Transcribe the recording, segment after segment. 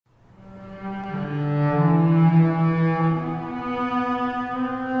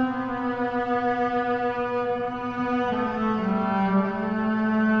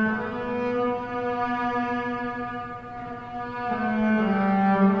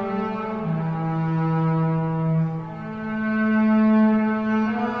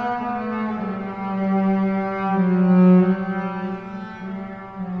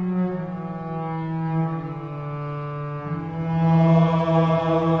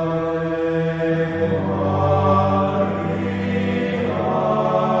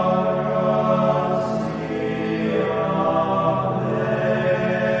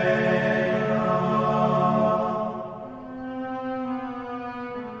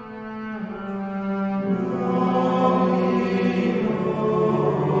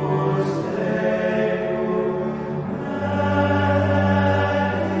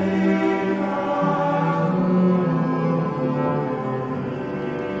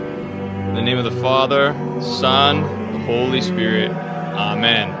In the name of the Father, Son, the Holy Spirit.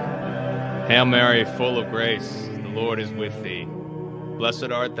 Amen. Hail Mary, full of grace, the Lord is with thee. Blessed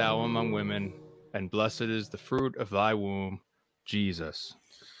art thou among women, and blessed is the fruit of thy womb, Jesus.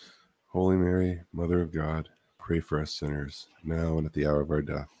 Holy Mary, Mother of God, pray for us sinners, now and at the hour of our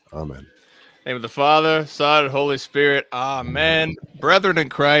death. Amen. In the name of the Father, Son, and Holy Spirit. Amen. Brethren in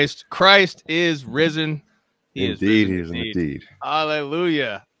Christ, Christ is risen. He is indeed.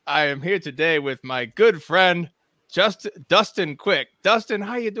 Hallelujah. I am here today with my good friend, Dustin Quick. Dustin,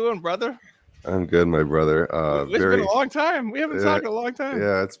 how you doing, brother? I'm good, my brother. It's been a long time. We haven't talked in a long time.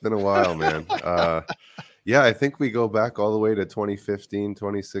 Yeah, it's been a while, man. Yeah, I think we go back all the way to 2015,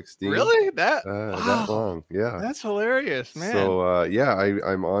 2016. Really? Wow. That long? Yeah. That's hilarious, man. So, yeah,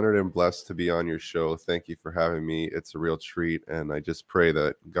 I'm honored and blessed to be on your show. Thank you for having me. It's a real treat, and I just pray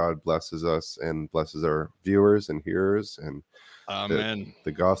that God blesses us and blesses our viewers and hearers, and amen.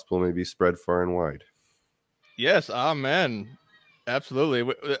 The gospel may be spread far and wide. Yes, amen.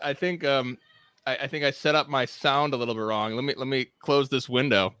 Absolutely. I think I think I set up my sound a little bit wrong. Let me close this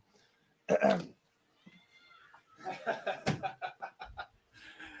window.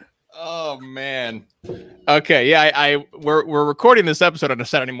 Oh man. Okay, yeah, we're recording this episode on a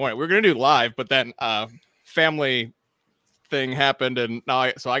Saturday morning. We're gonna do live, but then family thing happened, and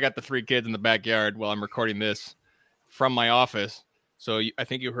now so I got the 3 kids in the backyard while I'm recording this from my office. So I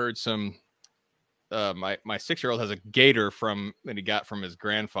think you heard some. My 6-year-old has a gator that he got from his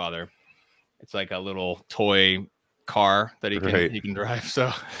grandfather. It's like a little toy car that he can drive.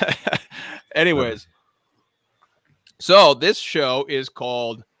 So, anyways, so this show is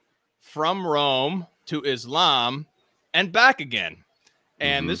called From Rome to Islam and Back Again,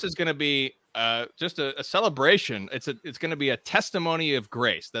 and this is going to be just a celebration. It's going to be a testimony of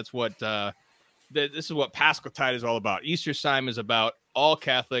grace. That's what this is what Paschaltide is all about. Easter time is about all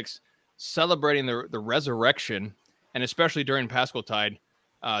Catholics celebrating the resurrection, and especially during Paschaltide,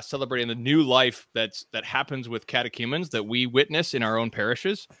 celebrating the new life that happens with catechumens that we witness in our own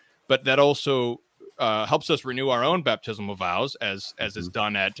parishes, but that also helps us renew our own baptismal vows as is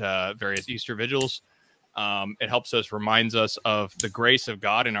done at various Easter vigils. It helps us, reminds us of the grace of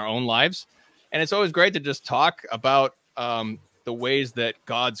God in our own lives, and it's always great to just talk about the ways that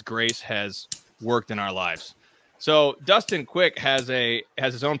God's grace has worked in our lives. So Dustin Quick has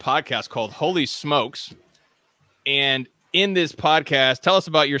his own podcast called Holy Smokes, and in this podcast, tell us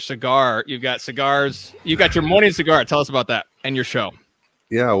about your cigar. You've got cigars. You got your morning cigar. Tell us about that and your show.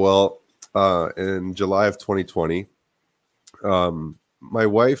 Yeah, well, in July of 2020, my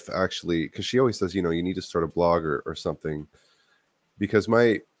wife actually, because she always says, you need to start a blog or something, because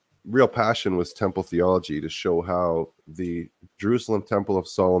my real passion was temple theology, to show how the Jerusalem Temple of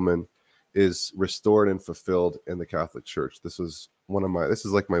Solomon is restored and fulfilled in the Catholic Church. This is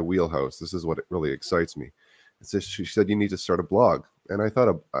like my wheelhouse. This is what really excites me. She said, you need to start a blog. And I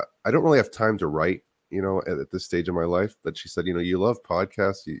thought, I don't really have time to write, at this stage of my life. But she said, you love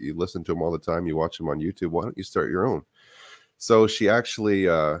podcasts. You listen to them all the time. You watch them on YouTube. Why don't you start your own? So she actually,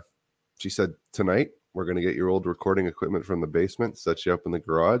 she said, tonight, we're going to get your old recording equipment from the basement, set you up in the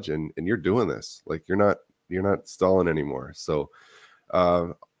garage, and you're doing this. Like, you're not stalling anymore. So,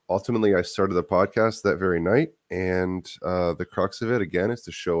 ultimately, I started the podcast that very night, and the crux of it, again, is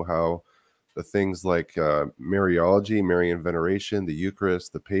to show how the things like Mariology, Marian veneration, the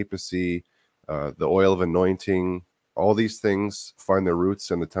Eucharist, the papacy, the oil of anointing, all these things find their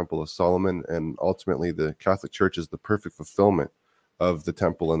roots in the Temple of Solomon, and ultimately the Catholic Church is the perfect fulfillment of the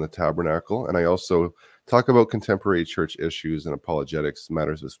temple and the tabernacle. And I also talk about contemporary church issues and apologetics,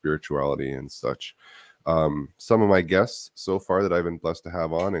 matters of spirituality and such. Some of my guests so far that I've been blessed to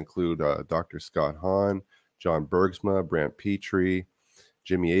have on include Dr. Scott Hahn, John Bergsma, Brant Petrie,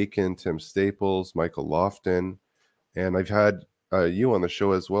 Jimmy Aiken, Tim Staples, Michael Lofton, and I've had you on the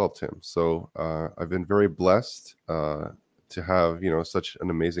show as well, Tim. So I've been very blessed to have such an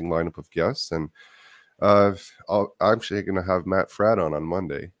amazing lineup of guests, and I'm actually going to have Matt Fradd on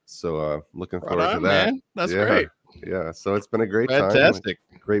Monday. So looking forward to that. Man. That's great. Yeah. So it's been a great Fantastic.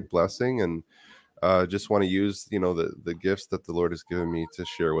 time, great blessing, and just want to use the gifts that the Lord has given me to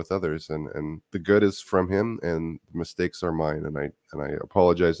share with others, and the good is from Him, and the mistakes are mine, and I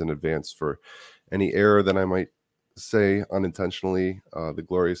apologize in advance for any error that I might say unintentionally. The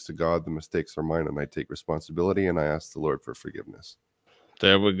glory is to God, the mistakes are mine, and I take responsibility, and I ask the Lord for forgiveness.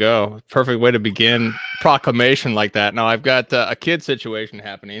 There we go. Perfect way to begin proclamation like that. Now I've got a kid situation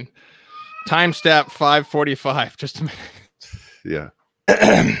happening. Time stamp 5:45. Just a minute. Yeah.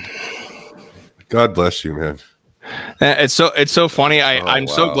 God bless you, man. It's so funny. Oh, I'm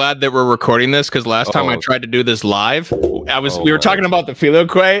so wow. glad that we're recording this, because last time I Oh, tried to do this live, oh, we were man. talking about the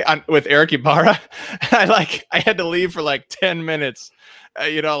Filioque with Eric Ibarra. I had to leave for like 10 minutes,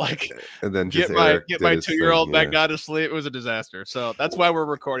 like And then just get my Eric did his 2-year-old thing. back Yeah. down to sleep. It was a disaster. So that's why we're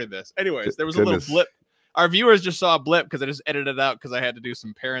recording this. Anyways, there was a little Goodness. blip. Our viewers just saw a blip because I just edited it out because I had to do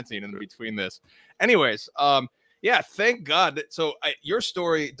some parenting in between this. Anyways, yeah, thank God. So your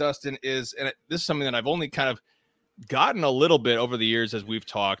story, Dustin, is, and this is something that I've only kind of gotten a little bit over the years as we've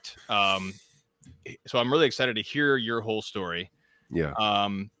talked. So I'm really excited to hear your whole story. Yeah.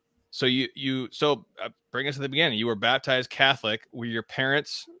 So bring us to the beginning. You were baptized Catholic. Were your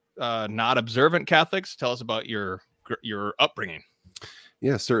parents not observant Catholics? Tell us about your upbringing.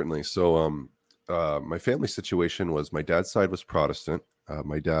 Yeah, certainly. So, my family situation was, my dad's side was Protestant.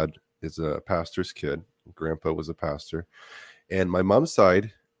 My dad is a pastor's kid. Grandpa was a pastor, and my mom's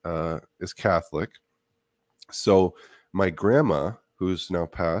side is Catholic. So my grandma, who's now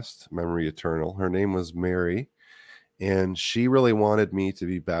passed, memory eternal, her name was Mary, and she really wanted me to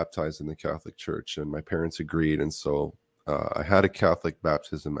be baptized in the Catholic Church, and my parents agreed. And so I had a Catholic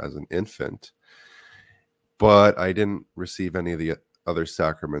baptism as an infant, but I didn't receive any of the other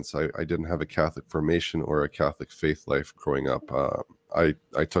sacraments. I didn't have a Catholic formation or a Catholic faith life growing up. I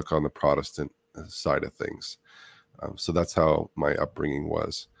took on the Protestant side of things. So that's how my upbringing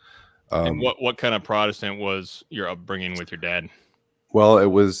was. And what kind of Protestant was your upbringing with your dad? Well, it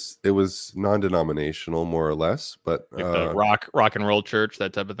was non-denominational, more or less, but Like the rock and roll church,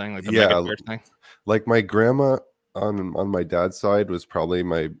 that type of thing, like the mega church thing. Like my grandma on my dad's side was probably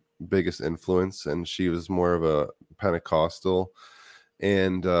my biggest influence, and she was more of a Pentecostal.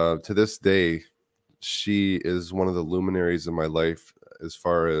 And to this day, she is one of the luminaries in my life as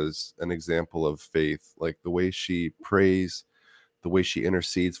far as an example of faith. Like the way she prays, the way she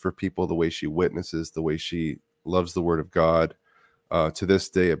intercedes for people, the way she witnesses, the way she loves the Word of God. To this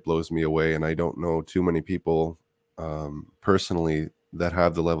day, it blows me away. And I don't know too many people personally that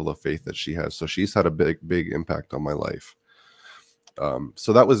have the level of faith that she has. So she's had a big impact on my life.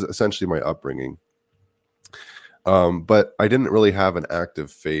 So that was essentially my upbringing. But I didn't really have an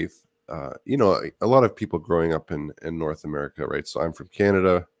active faith. A lot of people growing up in North America, right? So I'm from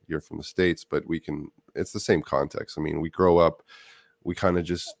Canada, you're from the States, but it's the same context. I mean, we grow up, we kind of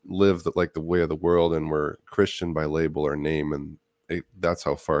just live like the way of the world, and we're Christian by label or name, and that's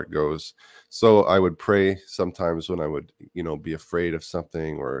how far it goes. So I would pray sometimes when I would, be afraid of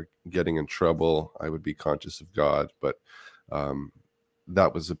something or getting in trouble. I would be conscious of God, but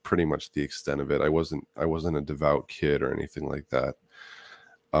that was pretty much the extent of it. I wasn't a devout kid or anything like that.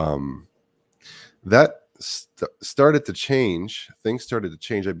 That started to change. Things started to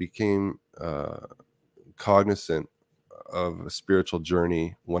change. I became cognizant of a spiritual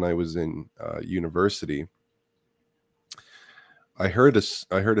journey when I was in university. I heard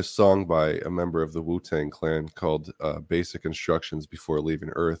a song by a member of the Wu-Tang Clan called Basic Instructions Before Leaving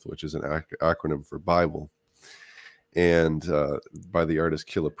Earth, which is an acronym for Bible, and by the artist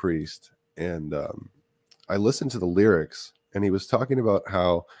Killah Priest. And I listened to the lyrics, and he was talking about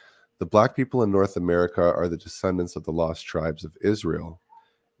how the Black people in North America are the descendants of the lost tribes of Israel.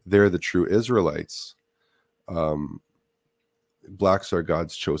 They're the true Israelites. Blacks are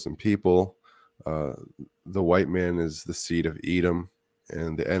God's chosen people. The white man is the seed of Edom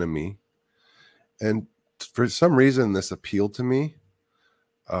and the enemy. And for some reason, this appealed to me.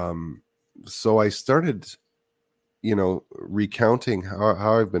 So I started, recounting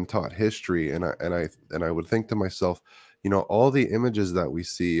how I've been taught history, and I would think to myself, all the images that we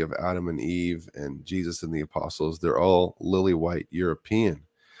see of Adam and Eve and Jesus and the apostles, they're all lily white European.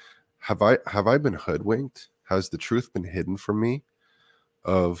 Have I been hoodwinked? Has the truth been hidden from me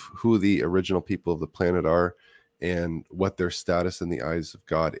of who the original people of the planet are and what their status in the eyes of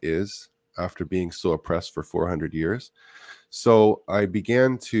God is after being so oppressed for 400 years? So I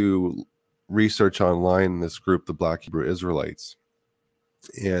began to research online this group, the Black Hebrew Israelites,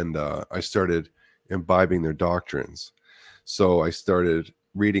 and I started imbibing their doctrines. So I started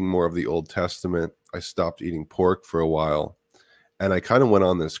reading more of the Old Testament. I stopped eating pork for a while, and I kind of went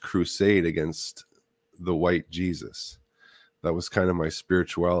on this crusade against the white Jesus. That was kind of my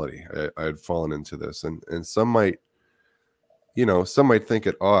spirituality. I had fallen into this, and some might think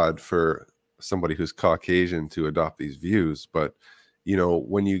it odd for somebody who's Caucasian to adopt these views, but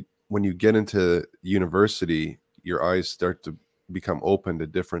when you get into university, your eyes start to become open to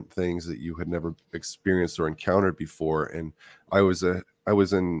different things that you had never experienced or encountered before. And I was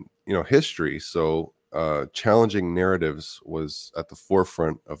in history, so challenging narratives was at the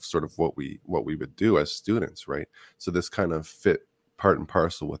forefront of sort of what we would do as students, right? So this kind of fit part and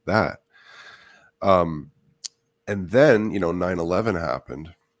parcel with that. And then, 9/11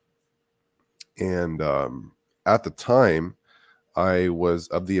 happened. And at the time, I was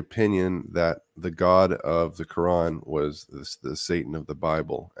of the opinion that the God of the Quran was the Satan of the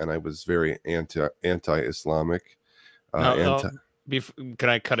Bible. And I was very anti-Islamic. No, Anti can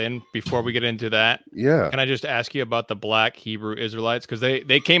I cut in before we get into that? Yeah. Can I just ask you about the Black Hebrew Israelites? Because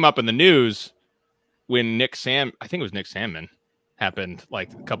they came up in the news when I think it was Nick Sandmann, happened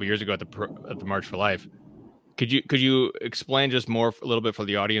like a couple years ago at the March for Life. Could you explain just a little bit for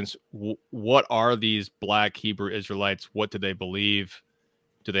the audience? What are these Black Hebrew Israelites? What do they believe?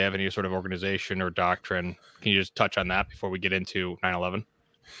 Do they have any sort of organization or doctrine? Can you just touch on that before we get into 9/11?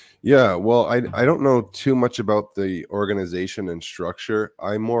 Yeah, well, I don't know too much about the organization and structure.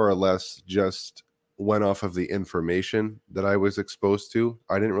 I more or less just went off of the information that I was exposed to.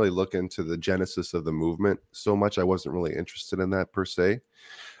 I didn't really look into the genesis of the movement so much. I wasn't really interested in that per se.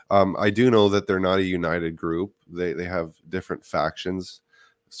 I do know that they're not a united group. They have different factions,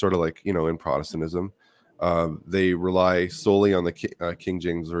 sort of like, in Protestantism. They rely solely on the King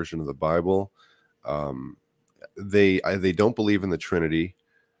James version of the Bible. They don't believe in the Trinity.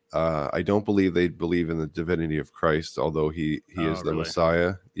 I don't believe they believe in the divinity of Christ, although he is the Really?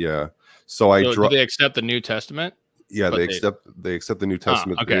 Messiah. Yeah. So Do they accept the New Testament? Yeah, But they accept the New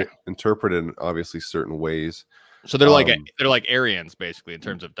Testament. okay. They interpret it in obviously certain ways. So they're like Aryans basically in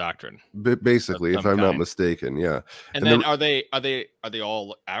terms of doctrine. Basically, if I'm not mistaken, yeah. And then are they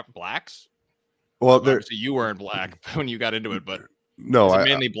all blacks? Well, obviously you weren't black when you got into it, but no, is it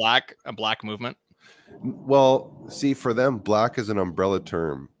mainly a black movement? Well, see, for them, black is an umbrella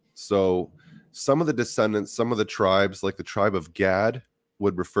term. So some of the descendants, some of the tribes, like the tribe of Gad,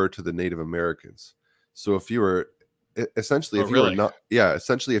 would refer to the Native Americans. So if you were essentially,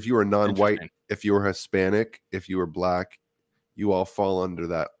 essentially, if you were non-white, if you were Hispanic, if you were black, you all fall under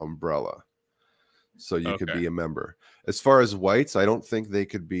that umbrella. So you could be a member. As far as whites, I don't think they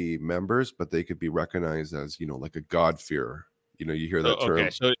could be members, but they could be recognized as, like a God-fearer. You hear that term. Okay,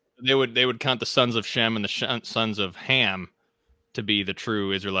 so they would count the sons of Shem and the sons of Ham to be the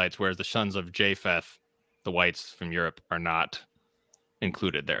true Israelites, whereas the sons of Japheth, the whites from Europe, are not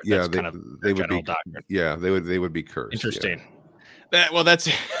included there. Yeah, that's kind of they would be doctrine. Yeah, they would be cursed. Interesting. Yeah. That's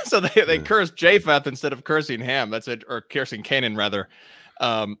so they cursed Japheth instead of cursing Ham. That's it, or cursing Canaan rather.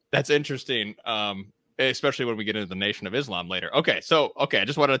 That's interesting. Especially when we get into the Nation of Islam later. Okay, I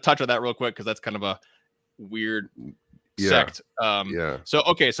just wanted to touch on that real quick because that's kind of a weird sect. So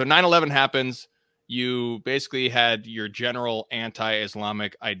 9/11 happens. You basically had your general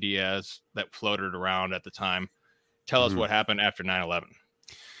anti-Islamic ideas that floated around at the time. Tell us what happened after 9/11.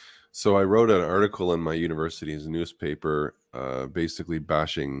 So I wrote an article in my university's newspaper, basically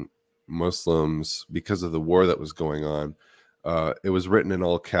bashing Muslims because of the war that was going on. It was written in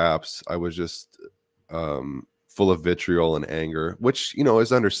all caps. I was just full of vitriol and anger, which,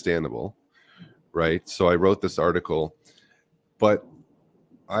 is understandable, right? So I wrote this article, but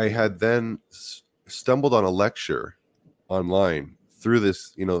I had then stumbled on a lecture online through this,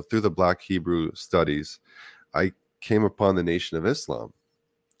 through the Black Hebrew studies. I came upon the Nation of Islam,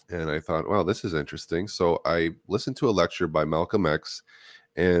 and I thought, wow, this is interesting. So I listened to a lecture by Malcolm X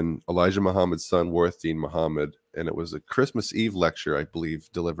and Elijah Muhammad's son, Warthdeen Muhammad, and it was a Christmas Eve lecture, I believe,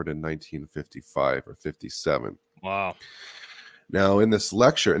 delivered in 1955 or 57. Wow. Now, in this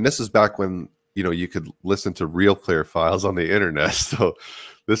lecture, and this is back when, you could listen to real clear files on the internet. So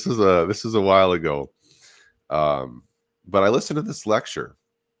this is a while ago. But I listened to this lecture,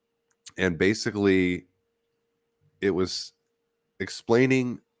 and basically it was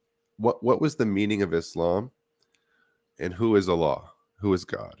explaining what was the meaning of Islam and who is Allah, who is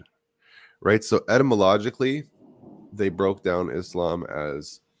God, right? So etymologically, they broke down Islam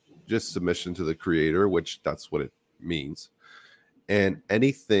as just submission to the Creator, which that's what it means. And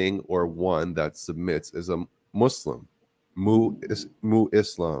anything or one that submits is a Muslim.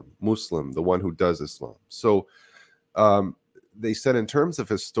 Islam, Muslim, the one who does Islam. So they said in terms of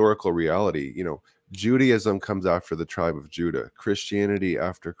historical reality, Judaism comes after the tribe of Judah, Christianity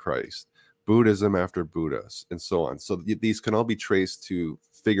after Christ, Buddhism after Buddha, and so on. So these can all be traced to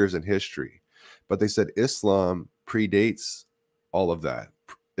figures in history. But they said Islam predates all of that.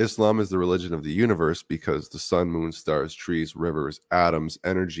 Islam is the religion of the universe because the sun, moon, stars, trees, rivers, atoms,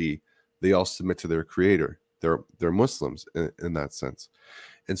 energy, they all submit to their creator. They're Muslims in that sense.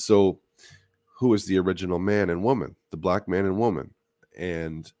 And so who is the original man and woman, the black man and woman?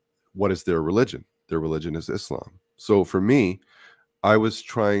 And what is their religion? Their religion is Islam. So for me, I was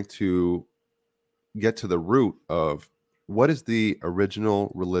trying to get to the root of what is the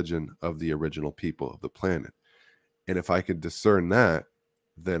original religion of the original people of the planet. And if I could discern that,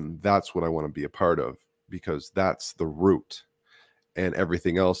 then that's what I want to be a part of. because that's the root, and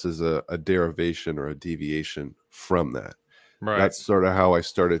everything else is a derivation or a deviation from that. Right. That's sort of how I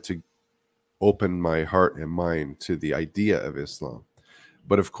started to open my heart and mind to the idea of Islam.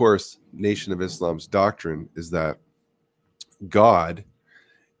 But of course, Nation of Islam's doctrine is that God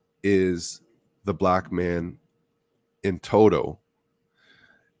is the black man in toto,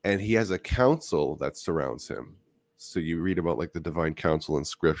 and he has a council that surrounds him. So you read about like the divine council in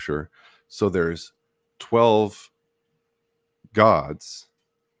scripture. So there's 12 gods,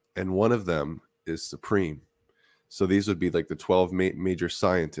 and one of them is supreme. So these would be like the 12 major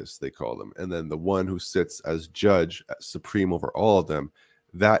scientists, they call them. And then the one who sits as judge, supreme over all of them,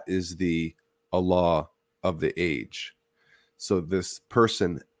 that is the Allah of the age. So this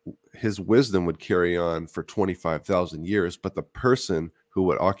person, his wisdom would carry on for 25,000 years, but the person who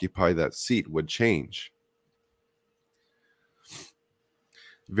would occupy that seat would change.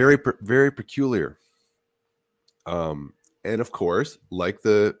 Very, very peculiar. And of course, like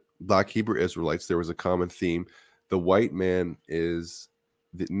the Black Hebrew Israelites, there was a common theme. The white man is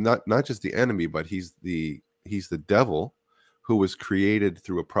not just the enemy, but he's the devil, who was created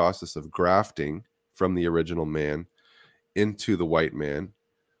through a process of grafting from the original man into the white man,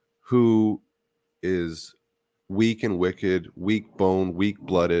 who is weak and wicked, weak bone, weak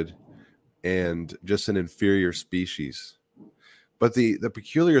blooded, and just an inferior species. But the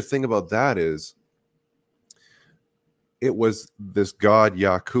peculiar thing about that is, it was this god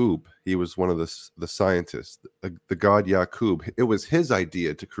Yaqub. He was one of the scientists, the god Yaqub. It was his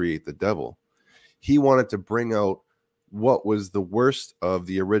idea to create the devil. He wanted to bring out what was the worst of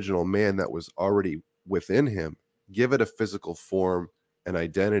the original man that was already within him, give it a physical form and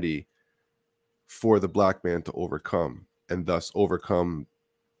identity for the black man to overcome, and thus overcome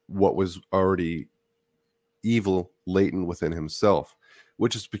what was already evil latent within himself,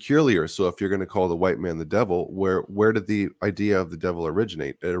 which is peculiar. So if you're going to call the white man the devil, where did the idea of the devil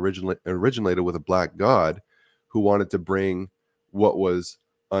originate? It originated with a black god who wanted to bring what was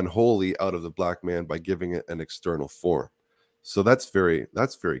unholy out of the black man by giving it an external form. So that's very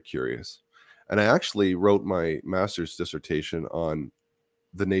curious. And I actually wrote my master's dissertation on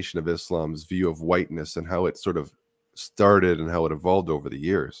the Nation of Islam's view of whiteness and how it sort of started and how it evolved over the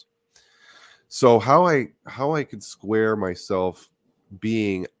years. So how I could square myself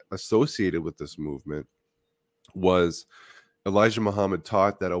being associated with this movement was, Elijah Muhammad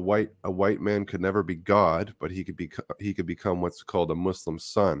taught that a white man could never be God, but he could become what's called a Muslim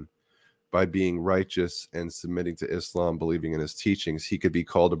son by being righteous and submitting to Islam, believing in his teachings. He could be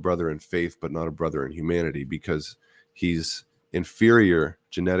called a brother in faith, but not a brother in humanity, because he's inferior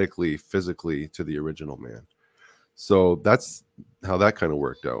genetically, physically to the original man. So that's how that kind of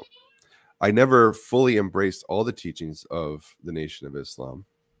worked out. I never fully embraced all the teachings of the Nation of Islam,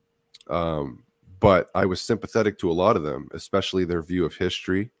 but I was sympathetic to a lot of them, especially their view of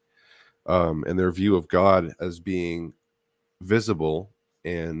history, and their view of God as being visible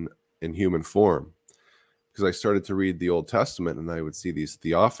in human form. Because I started to read the Old Testament, and I would see these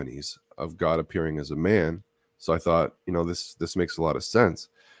theophanies of God appearing as a man. So I thought, this makes a lot of sense.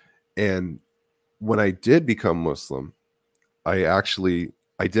 And when I did become Muslim, I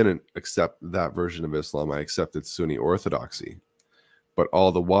didn't accept that version of Islam. I accepted Sunni orthodoxy. But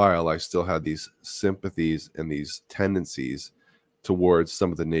all the while, I still had these sympathies and these tendencies towards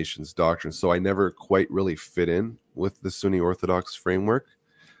some of the nation's doctrines. So I never quite really fit in with the Sunni Orthodox framework.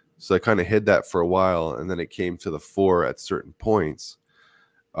 So I kind of hid that for a while, and then it came to the fore at certain points.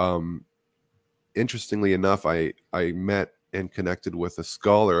 Interestingly enough, I met and connected with a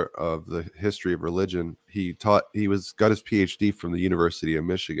scholar of the history of religion. He got his PhD from the University of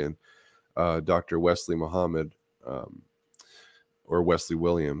Michigan, Dr. Wesley Muhammad, or Wesley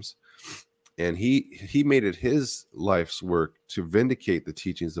Williams. And he made it his life's work to vindicate the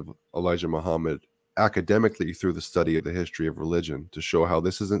teachings of Elijah Muhammad academically through the study of the history of religion, to show how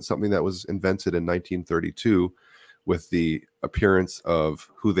this isn't something that was invented in 1932 with the appearance of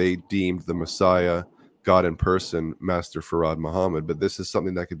who they deemed the Messiah, God in person, Master Farad Muhammad, but this is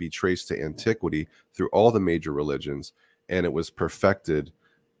something that could be traced to antiquity through all the major religions, and it was perfected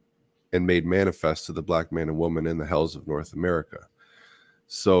and made manifest to the black man and woman in the hells of North America.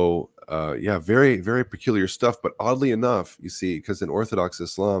 So very, very peculiar stuff. But oddly enough, you see, because in Orthodox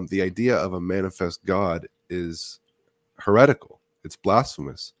Islam, the idea of a manifest God is heretical. It's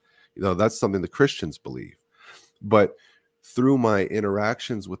blasphemous. That's something the Christians believe. But through my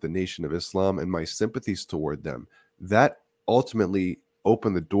interactions with the Nation of Islam and my sympathies toward them, that ultimately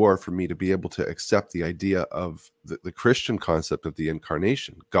opened the door for me to be able to accept the idea of the Christian concept of the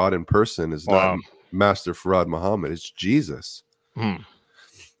incarnation. God in person is not Master Farad Muhammad, it's Jesus.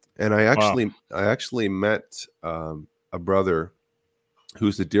 And Wow. I actually met a brother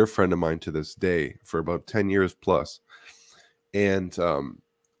who's a dear friend of mine to this day for about 10 years plus. And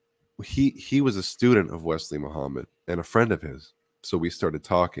he was a student of Wesley Muhammad and a friend of his. So we started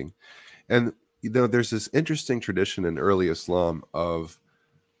talking. And there's this interesting tradition in early Islam of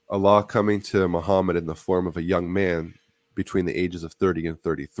Allah coming to Muhammad in the form of a young man between the ages of 30 and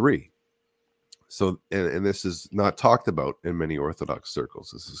 33. So, and this is not talked about in many Orthodox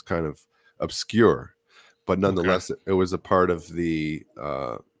circles. This is kind of obscure, but Okay. nonetheless, it was a part of the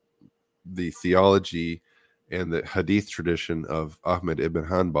theology and the hadith tradition of Ahmed ibn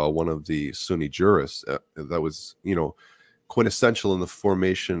Hanbal, one of the Sunni jurists that was, quintessential in the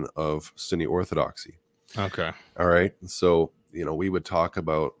formation of Sunni orthodoxy. Okay. All right. So, we would talk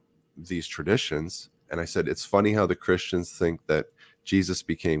about these traditions. And I said, it's funny how the Christians think that Jesus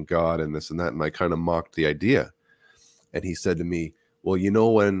became God and this and that. And I kind of mocked the idea. And he said to me, well,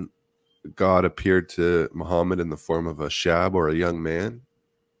 when God appeared to Muhammad in the form of a shab or a young man,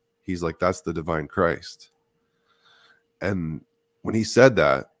 he's like, that's the divine Christ. And when he said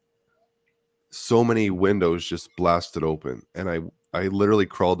that, so many windows just blasted open. And I literally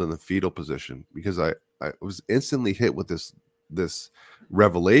crawled in the fetal position because I was instantly hit with this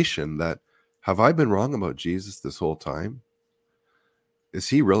revelation that, have I been wrong about Jesus this whole time? Is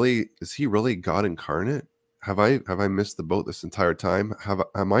he really God incarnate? Have I missed the boat this entire time?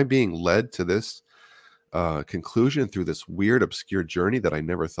 Am I being led to this conclusion through this weird, obscure journey that I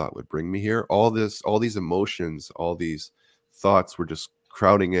never thought would bring me here? All these emotions, all these thoughts were just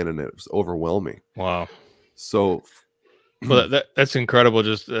crowding in, and it was overwhelming. Wow. So, Well, that's incredible.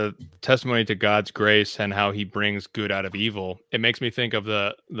 Just a testimony to God's grace and how He brings good out of evil. It makes me think of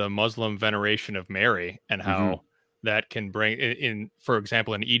the Muslim veneration of Mary and mhm, how that can bring for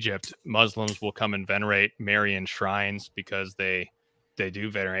example, in Egypt, Muslims will come and venerate Mary in shrines because they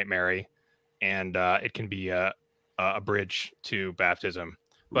do venerate Mary, and it can be a bridge to baptism.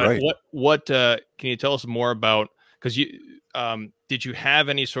 But right. what can you tell us more about? Because did you have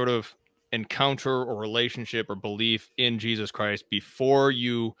any sort of encounter or relationship or belief in Jesus Christ before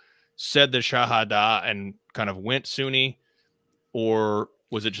you said the Shahada and kind of went Sunni, or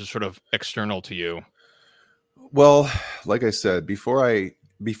was it just sort of external to you? Well, like I said, before I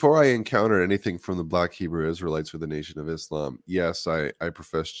encountered anything from the Black Hebrew Israelites or the Nation of Islam, yes, I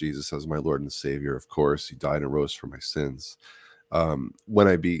profess Jesus as my Lord and Savior. Of course, He died and rose for my sins.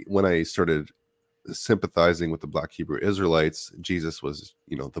 When I started sympathizing with the Black Hebrew Israelites, Jesus was,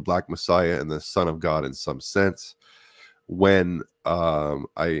 the Black Messiah and the Son of God in some sense. When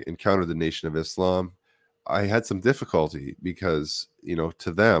I encountered the Nation of Islam, I had some difficulty because,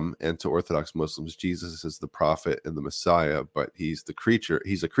 to them and to Orthodox Muslims, Jesus is the prophet and the Messiah, but he's a creature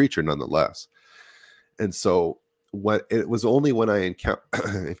nonetheless. And so it was only when I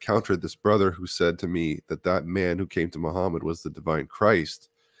encountered this brother who said to me that man who came to Muhammad was the divine Christ,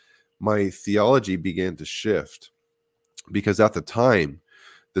 my theology began to shift. Because at the time,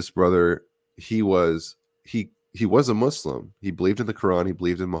 this brother, he was he was a Muslim. He believed in the Quran, he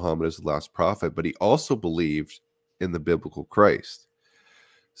believed in Muhammad as the last prophet, but he also believed in the biblical Christ.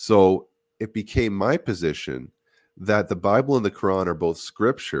 So it became my position that the Bible and the Quran are both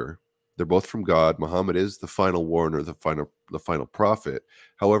scripture. They're both from God. Muhammad is the final warner, the final prophet.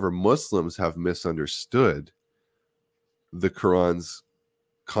 However, Muslims have misunderstood the Quran's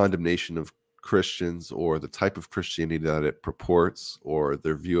condemnation of Christians or the type of Christianity that it purports or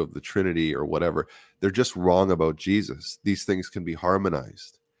their view of the Trinity or whatever. They're just wrong about Jesus. These things can be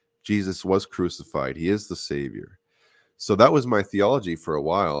harmonized. Jesus was crucified. He is the Savior. So that was my theology for a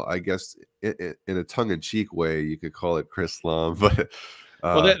while. I guess in a tongue-in-cheek way, you could call it Chrislam, but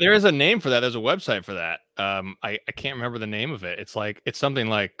Well, there is a name for that. There's a website for that. I can't remember the name of it. It's something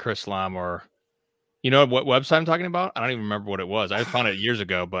like Chrislam, or you know what website I'm talking about? I don't even remember what it was. I found it years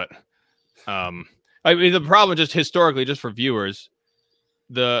ago, but I mean, the problem just historically, just for viewers,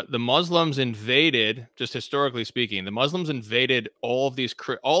 the Muslims invaded, just historically speaking, the Muslims invaded all of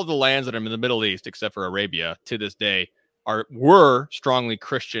all of the lands that are in the Middle East, except for Arabia, to this day were strongly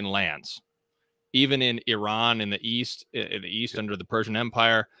Christian lands. Even in Iran, in the east under the Persian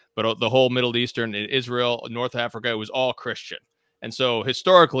Empire, but the whole Middle Eastern, Israel, North Africa, it was all Christian. And so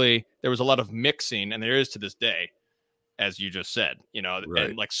historically, there was a lot of mixing, and there is to this day, as you just said, right.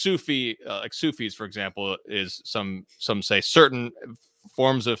 and like Sufis, for example, is some say certain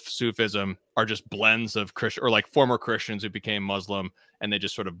forms of Sufism are just blends of Christian, or like former Christians who became Muslim, and they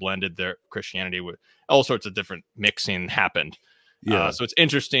just sort of blended their Christianity with all sorts of different mixing happened. Yeah. So it's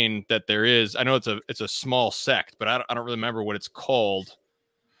interesting that there is. I know it's a small sect, but I don't really remember what it's called.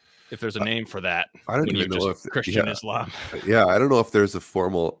 if there's a name for that. I don't when even you know just if Christian Islam. Yeah, I don't know if there's a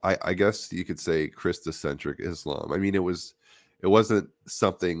formal. I guess you could say Christocentric Islam. I mean, it wasn't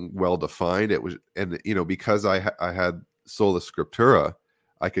something well defined. It was, and because I had sola scriptura,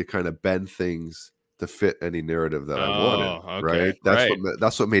 I could kind of bend things to fit any narrative that I wanted. Oh, okay, Right. right,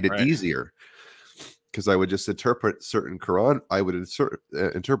 That's what made it right. easier, because I would just interpret certain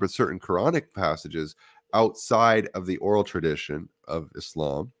interpret certain Quranic passages outside of the oral tradition of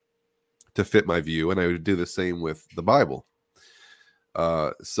Islam to fit my view, and I would do the same with the Bible.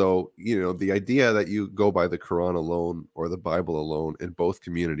 So the idea that you go by the Quran alone or the Bible alone in both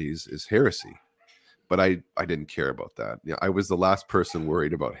communities is heresy. But I didn't care about that. I was the last person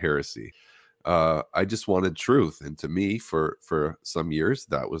worried about heresy. I just wanted truth, and to me, for some years,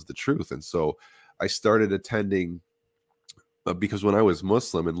 that was the truth. And so I started attending, because when I was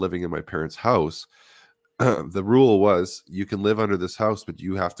Muslim and living in my parents' house, the rule was you can live under this house, but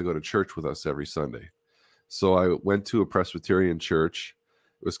you have to go to church with us every Sunday. So I went to a Presbyterian church.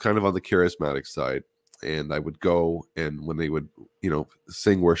 It was kind of on the charismatic side. And I would go, and when they would,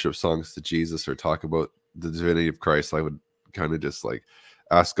 sing worship songs to Jesus or talk about the divinity of Christ, I would kind of just like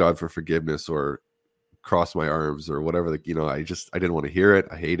ask God for forgiveness or cross my arms or whatever. I didn't want to hear it.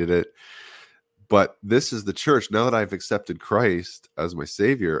 I hated it. But this is the church. Now that I've accepted Christ as my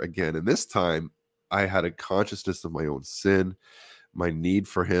Savior again, and this time I had a consciousness of my own sin, my need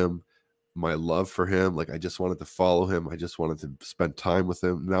for him, my love for him. Like, I just wanted to follow him. I just wanted to spend time with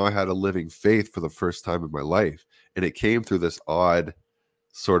him. Now I had a living faith for the first time in my life. And it came through this odd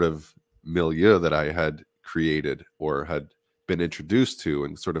sort of milieu that I had created or had been introduced to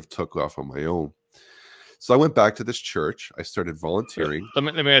and sort of took off on my own. So I went back to this church. I started volunteering.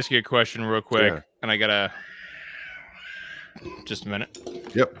 Let me ask you a question real quick. Yeah. And I gotta just a minute.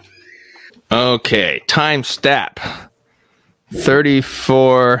 Yep. Okay, time stamp.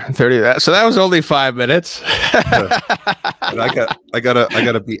 34, 30. So that was only 5 minutes. And I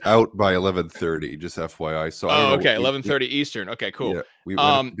gotta be out by 11:30. Just FYI. So okay, 11:30 Eastern. Okay, cool. Yeah, we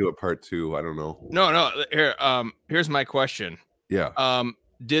have to do a part 2. I don't know. No. Here's my question. Yeah.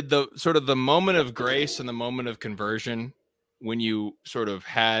 Did the moment of grace and the moment of conversion, when you sort of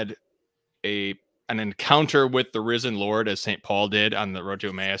had an encounter with the risen Lord, as St. Paul did on the road to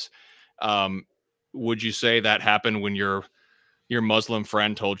Emmaus, would you say that happened when your Muslim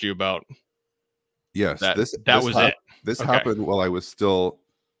friend told you about? Yes, that was it. This happened while I was still,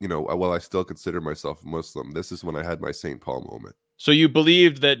 while I still considered myself a Muslim. This is when I had my St. Paul moment. So you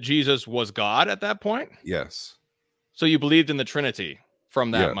believed that Jesus was God at that point? Yes. So you believed in the Trinity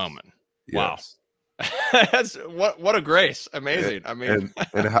from that moment? Wow. Yes. That's what a grace. Amazing.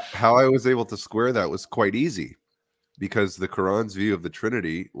 And how I was able to square that was quite easy, because the Quran's view of the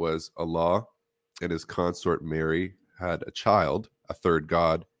Trinity was Allah and his consort Mary had a child, a third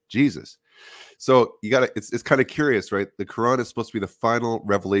God, Jesus. So it's kind of curious, right? The Quran is supposed to be the final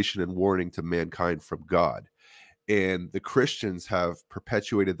revelation and warning to mankind from God. And the Christians have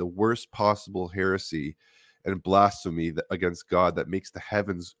perpetuated the worst possible heresy and blasphemy against God that makes the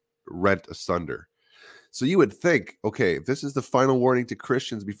heavens rent asunder. So you would think, okay, if this is the final warning to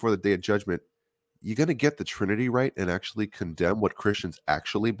Christians before the day of judgment, you're going to get the Trinity right and actually condemn what Christians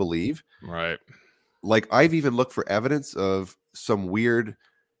actually believe. Right. Like, I've even looked for evidence of some weird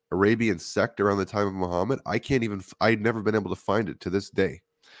Arabian sect around the time of Muhammad. I'd never been able to find it to this day.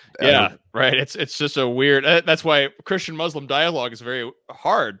 Yeah, right. It's just a weird. That's why Christian Muslim dialogue is very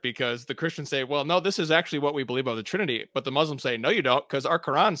hard, because the Christians say, well, no, this is actually what we believe about the Trinity. But the Muslims say, no, you don't, because our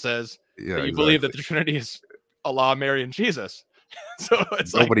Quran says that you believe that the Trinity is Allah, Mary, and Jesus. So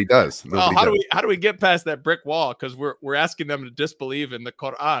it's nobody does. How do we get past that brick wall? Because we're asking them to disbelieve in the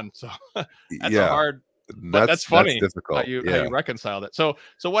Quran. So that's a hard. But that's funny. That's difficult. How you reconcile that. So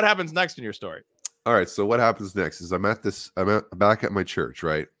what happens next in your story? All right. So what happens next is I'm back at my church,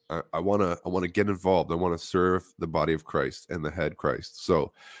 right? I want to get involved. I want to serve the body of Christ and the head Christ.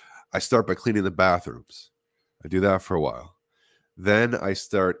 So I start by cleaning the bathrooms. I do that for a while. Then I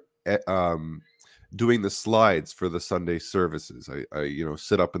start doing the slides for the Sunday services. I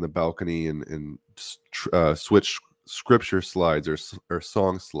sit up in the balcony and switch scripture slides or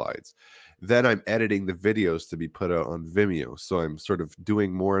song slides. Then I'm editing the videos to be put out on Vimeo. So I'm sort of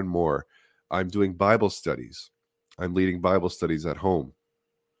doing more and more. I'm doing Bible studies. I'm leading Bible studies at home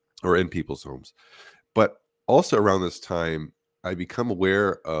or in people's homes. But also around this time, I become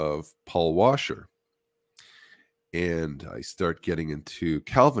aware of Paul Washer. And I start getting into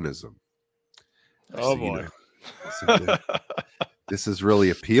Calvinism. Oh, boy. This is really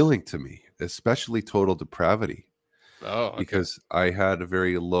appealing to me, especially total depravity. Oh, okay. Because I had a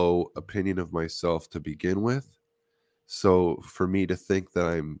very low opinion of myself to begin with. So for me to think that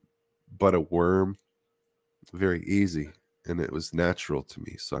I'm but a worm, very easy. And it was natural to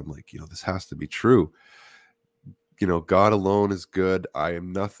me. So I'm like, this has to be true. God alone is good. I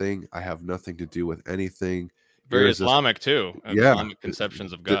am nothing. I have nothing to do with anything. Very Islamic too. Yeah. Islamic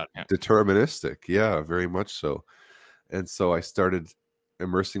conceptions of God. Yeah. Deterministic. Yeah, very much so. And so I started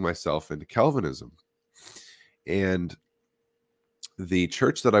immersing myself into Calvinism. And the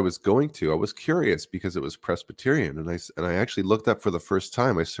church that I was going to, I was curious because it was Presbyterian. And I actually looked up for the first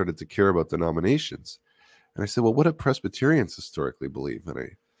time. I started to care about denominations. And I said, well, what do Presbyterians historically believe? And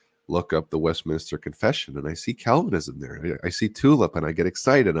I look up the Westminster Confession and I see Calvinism there. I see tulip and I get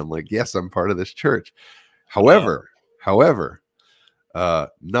excited. I'm like, yes, I'm part of this church. However,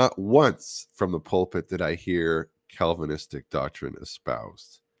 not once from the pulpit did I hear Calvinistic doctrine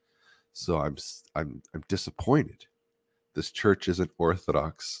espoused. So I'm disappointed. This church isn't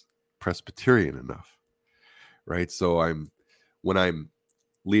Orthodox Presbyterian enough, right? So when I'm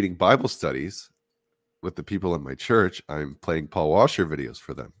leading Bible studies with the people in my church, I'm playing Paul Washer videos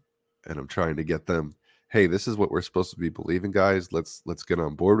for them, and I'm trying to get them, hey, this is what we're supposed to be believing, guys. Let's get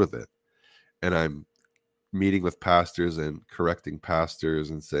on board with it. And I'm meeting with pastors and correcting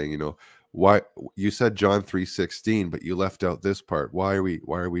pastors and saying, why you said John 3:16, but you left out this part. Why are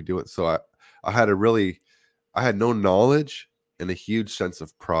we doing it? So I had no knowledge and a huge sense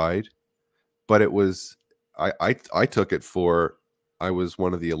of pride, but it was I took it for I was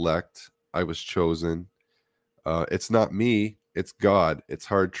one of the elect. I was chosen. It's not me, it's God. It's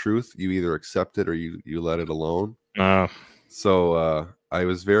hard truth. You either accept it or you let it alone. So I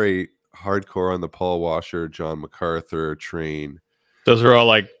was very hardcore on the Paul Washer, John MacArthur train. Those are all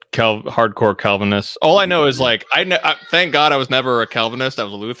like hardcore Calvinists. All I know is like thank God I was never a Calvinist. I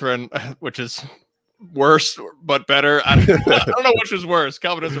was a Lutheran, which is worse but better. I don't know which is worse,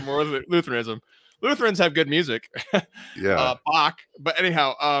 Calvinism or Lutheranism. Lutherans have good music. Yeah. Bach. But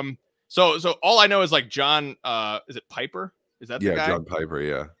anyhow, so all I know is like John, is it Piper? Is that the guy? John Piper,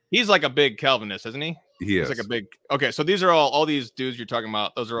 yeah. He's like a big Calvinist, isn't he? He's like a big. Okay, so these are all these dudes you're talking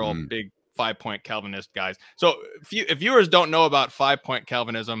about. Those are all big 5-point Calvinist guys. So if viewers don't know about 5-point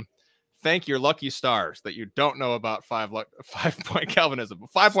Calvinism, thank your lucky stars that you don't know about 5-point Calvinism.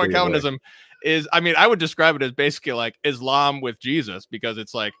 5-point Calvinism is, I mean, I would describe it as basically like Islam with Jesus, because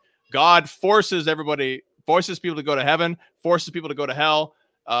it's like God forces people to go to heaven, forces people to go to hell.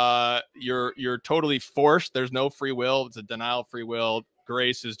 You're totally forced. There's no free will. It's a denial of free will.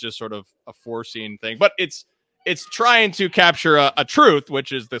 Grace is just sort of a forcing thing, but it's trying to capture a truth,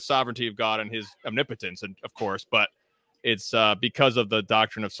 which is the sovereignty of God and his omnipotence, and of course, but it's because of the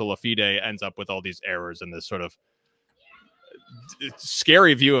doctrine of sola fide ends up with all these errors and this sort of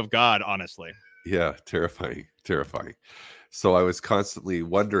scary view of God, honestly. Yeah, terrifying. So I was constantly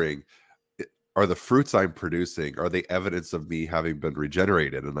wondering, are the fruits I'm producing, are they evidence of me having been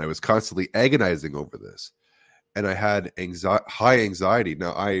regenerated? And I was constantly agonizing over this. And I had high anxiety.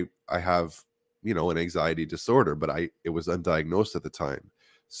 Now I have, an anxiety disorder, but it was undiagnosed at the time.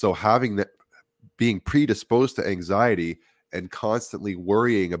 So having that, being predisposed to anxiety and constantly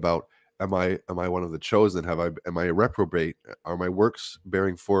worrying about, am I one of the chosen? Am I a reprobate? Are my works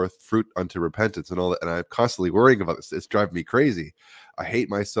bearing forth fruit unto repentance and all that? And I'm constantly worrying about this. It's driving me crazy. I hate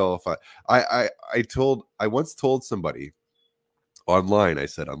myself. I once told somebody online, I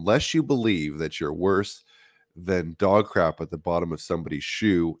said, unless you believe that you're worse than dog crap at the bottom of somebody's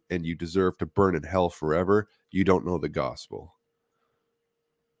shoe and you deserve to burn in hell forever, you don't know the gospel.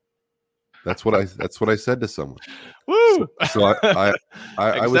 That's what I said to someone. Woo! So I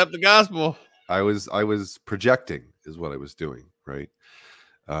accept the gospel. I was projecting is what I was doing, right?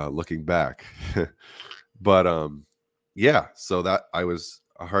 Looking back. But yeah, so that I was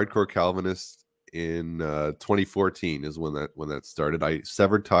a hardcore Calvinist in 2014 is when that started. I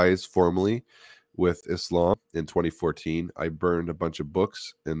severed ties formally with Islam in 2014. I burned a bunch of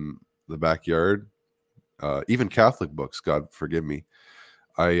books in the backyard, even Catholic books, God forgive me.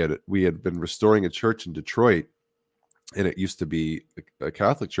 We had been restoring a church in Detroit, and it used to be a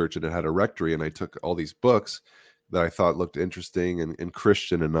Catholic church, and it had a rectory, and I took all these books that I thought looked interesting and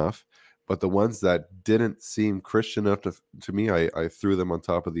Christian enough, but the ones that didn't seem Christian enough to me, I threw them on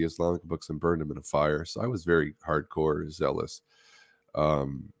top of the Islamic books and burned them in a fire. So I was very hardcore, zealous.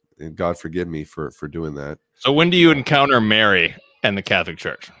 And God forgive me for doing that. So when do you encounter Mary and the Catholic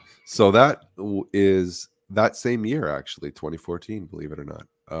Church? So that is that same year, actually, 2014, believe it or not.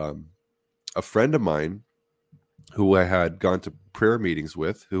 A friend of mine who I had gone to prayer meetings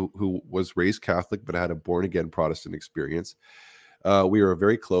with, who was raised Catholic but had a born-again Protestant experience. We were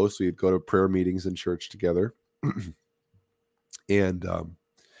very close. We'd go to prayer meetings in church together. And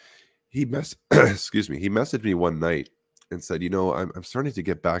he messaged me one night, and said, I'm starting to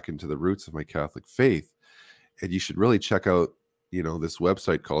get back into the roots of my Catholic faith, and you should really check out, this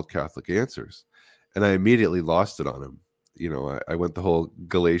website called Catholic Answers. And I immediately lost it on him. I went the whole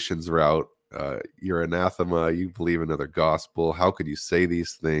Galatians route. You're anathema. You believe another gospel. How could you say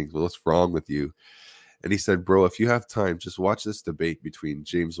these things? Well, what's wrong with you? And he said, bro, if you have time, just watch this debate between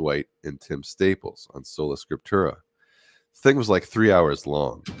James White and Tim Staples on Sola Scriptura. The thing was like 3 hours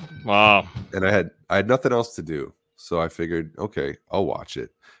long. Wow. And I had nothing else to do. So I figured, okay, I'll watch it.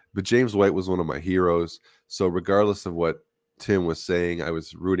 But James White was one of my heroes. So regardless of what Tim was saying, I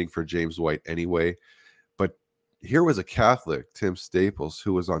was rooting for James White anyway. But here was a Catholic, Tim Staples,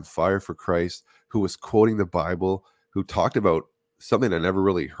 who was on fire for Christ, who was quoting the Bible, who talked about something I never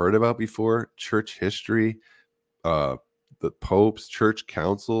really heard about before, church history, the popes, church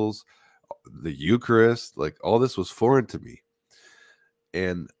councils, the Eucharist. Like, all this was foreign to me.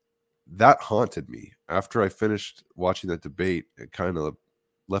 And that haunted me. After I finished watching that debate, it kind of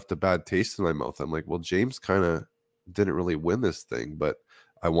left a bad taste in my mouth. I'm like, well, James kind of didn't really win this thing, but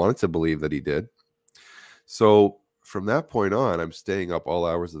I wanted to believe that he did. So from that point on, I'm staying up all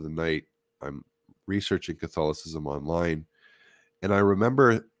hours of the night. I'm researching Catholicism online. And I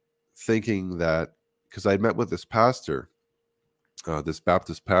remember thinking that, because I'd met with this pastor, this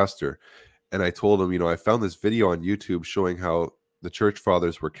Baptist pastor, and I told him, I found this video on YouTube showing how the church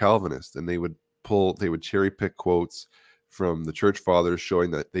fathers were Calvinists, and they would cherry pick quotes from the church fathers showing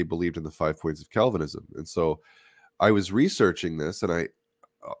that they believed in the 5 points of Calvinism. And so I was researching this, and I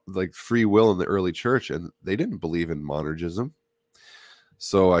like free will in the early church, and they didn't believe in monergism.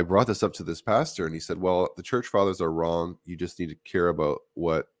 So I brought this up to this pastor, and he said, well, the church fathers are wrong. You just need to care about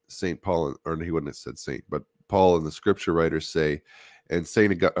what St. Paul, or he wouldn't have said Saint, but Paul and the scripture writers say. And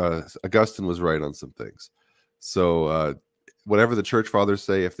St. Augustine was right on some things. So whatever the church fathers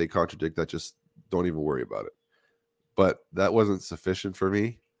say, if they contradict that, just don't even worry about it. But that wasn't sufficient for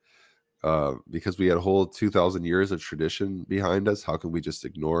me, because we had a whole 2,000 years of tradition behind us. How can we just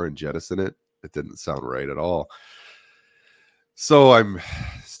ignore and jettison it? It didn't sound right at all. So I'm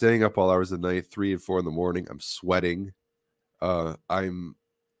staying up all hours of the night, 3 and 4 in the morning. I'm sweating. I'm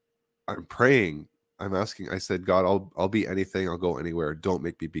praying. I'm asking. I said, God, I'll be anything. I'll go anywhere. Don't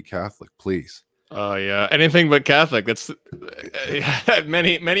make me be Catholic, please. Oh yeah, anything but Catholic. That's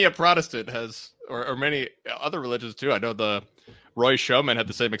many a Protestant has, or many other religions too. I know the Roy Showman had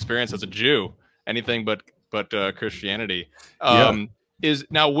the same experience as a Jew. Anything but Christianity.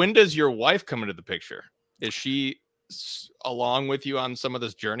 Now, when does your wife come into the picture? Is she along with you on some of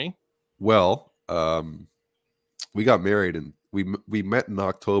this journey? Well, we got married, and we met in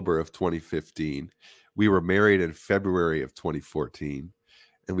October of 2015. We were married in February of 2014,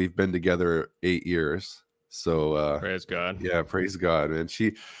 and we've been together 8 years. So praise God. Yeah, praise God. And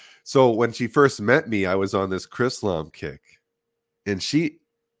so when she first met me, I was on this Chrislam kick, and she,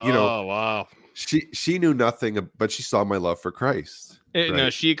 oh wow, she knew nothing, but she saw my love for Christ. Right? No,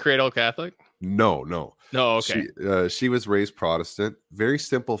 she cradle Catholic? No. Okay. She was raised Protestant, very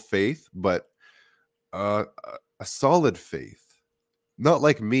simple faith, but a solid faith. Not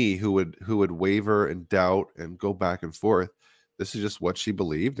like me, who would waver and doubt and go back and forth. This is just what she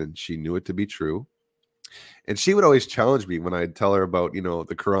believed, and she knew it to be true. And she would always challenge me when I'd tell her about, the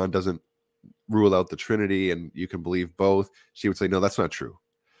Quran doesn't rule out the Trinity and you can believe both. She would say, no, that's not true.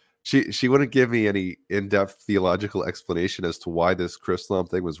 She wouldn't give me any in-depth theological explanation as to why this Chrislam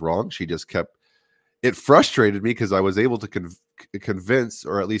thing was wrong. She just kept. It frustrated me because I was able to convince,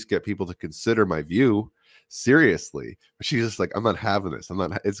 or at least get people to consider my view seriously. But she's just like, I'm not having this.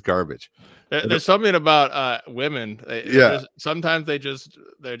 It's garbage. There's something about women. Sometimes they just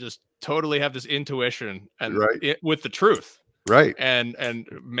totally have this intuition and with the truth. Right. And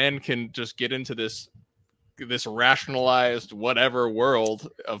men can just get into this rationalized whatever world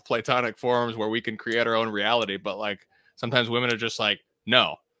of Platonic forms where we can create our own reality. But like sometimes women are just like,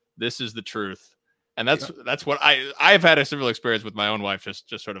 no, this is the truth. And that's what I've had a similar experience with my own wife, just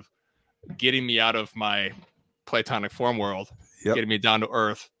sort of getting me out of my Platonic form world, getting me down to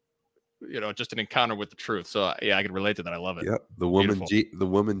earth, just an encounter with the truth. So yeah, I can relate to that. I love it. Yeah. The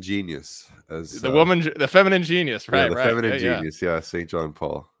woman genius, as the feminine genius, right? The feminine genius. Yeah. St. John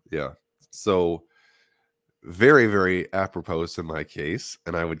Paul. Yeah. So very, very apropos in my case.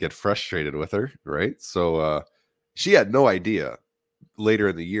 And I would get frustrated with her. Right. So she had no idea later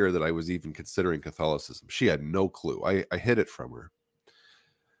in the year that I was even considering Catholicism. She had no clue. I hid it from her.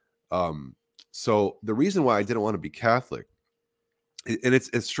 So the reason why I didn't want to be Catholic, and it's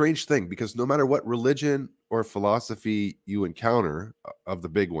a strange thing, because no matter what religion or philosophy you encounter, of the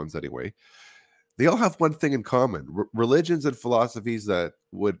big ones anyway, they all have one thing in common. Religions and philosophies that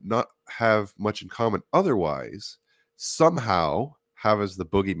would not have much in common otherwise somehow have as the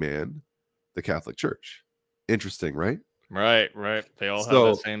boogeyman the Catholic Church. Interesting, right? Right. They all have that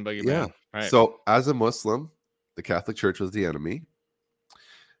So, same yeah. boogeyman. Right. So, as a Muslim, the Catholic Church was the enemy,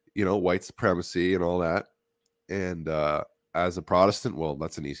 white supremacy and all that. And as a Protestant, well,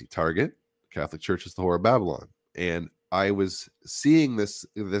 that's an easy target. Catholic Church is the whore of Babylon. And I was seeing this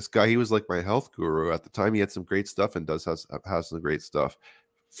guy. He was like my health guru at the time. He had some great stuff and has some great stuff,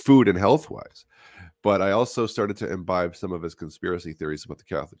 food and health wise. But I also started to imbibe some of his conspiracy theories about the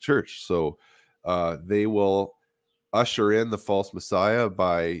Catholic Church. So they will usher in the false Messiah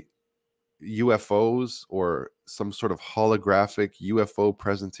by UFOs or some sort of holographic UFO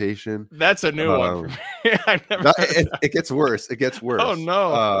presentation. That's a new one for me. I've never heard it gets worse. It gets worse. Oh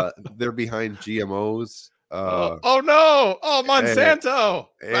no. They're behind GMOs. Oh no. Oh, Monsanto.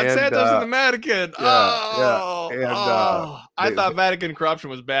 And Monsanto's in the Vatican. I thought Vatican corruption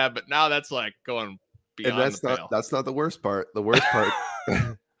was bad, but now that's like going beyond and the pale. That's not the worst part. The worst part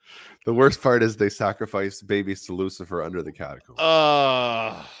the worst part is they sacrifice babies to Lucifer under the catacombs.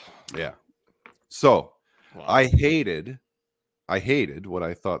 Yeah. So wow. I hated what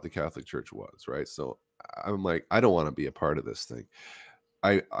I thought the Catholic Church was, right? So I'm like, I don't want to be a part of this thing.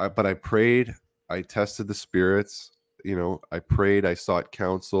 But I prayed, I tested the spirits, I prayed, I sought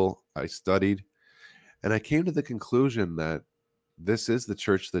counsel, I studied, and I came to the conclusion that this is the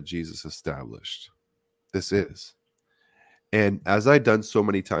church that Jesus established. This is. And as I'd done so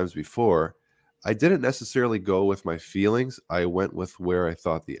many times before, I didn't necessarily go with my feelings. I went with where I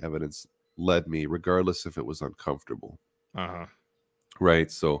thought the evidence led me, regardless if it was uncomfortable.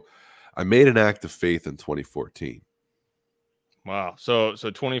 Right. So I made an act of faith in 2014. Wow. So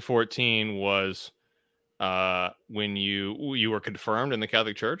 2014 was when you were confirmed in the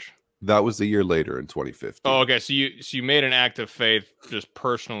Catholic Church? That was a year later in 2015. Oh, okay. So you made an act of faith just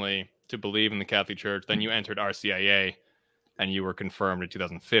personally to believe in the Catholic Church. Then you entered RCIA and you were confirmed in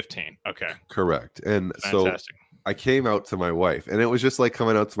 2015. Okay. Correct. And fantastic. So I came out to my wife, and it was just like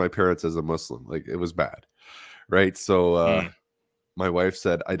coming out to my parents as a Muslim. Like, it was bad. Right. So my wife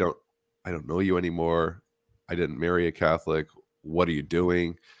said, I don't know you anymore. I didn't marry a Catholic. What are you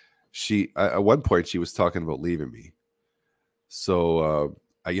doing? At one point she was talking about leaving me. So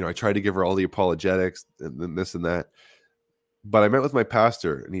I tried to give her all the apologetics and then this and that. But I met with my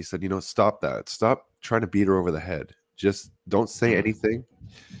pastor, and he said, stop that. Stop trying to beat her over the head. Just don't say anything.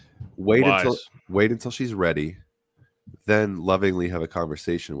 Wait until she's ready. Then lovingly have a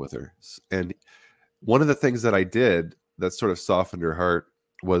conversation with her. And one of the things that I did that sort of softened her heart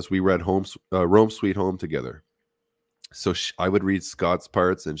was we read Rome Sweet Home together. So I would read Scott's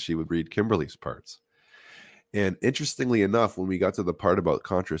parts and she would read Kimberly's parts. And interestingly enough, when we got to the part about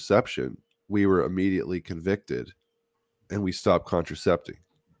contraception, we were immediately convicted and we stopped contracepting.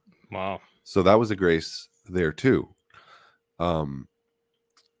 Wow. So that was a grace there too.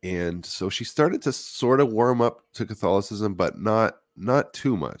 And so she started to sort of warm up to Catholicism, but not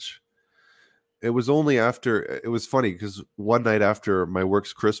too much. It was only after, it was funny because one night after my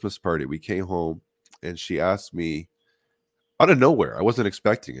work's Christmas party, we came home and she asked me out of nowhere. I wasn't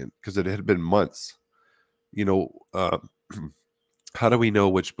expecting it because it had been months. How do we know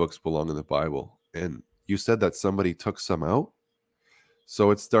which books belong in the Bible? And you said that somebody took some out.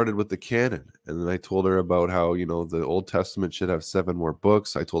 So it started with the canon. And then I told her about how, the Old Testament should have 7 more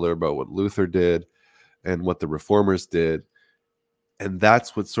books. I told her about what Luther did and what the Reformers did. And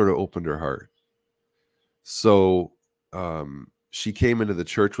that's what sort of opened her heart. So she came into the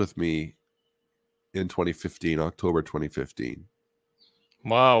church with me in 2015, October 2015.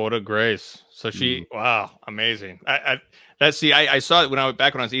 Wow, what a grace. So wow, amazing. I saw it when I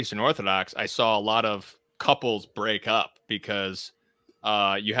was Eastern Orthodox. I saw a lot of couples break up because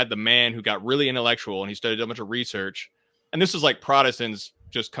you had the man who got really intellectual and he studied a bunch of research. And this is like Protestants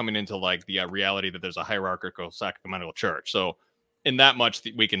just coming into like the reality that there's a hierarchical sacramental church. So in that much,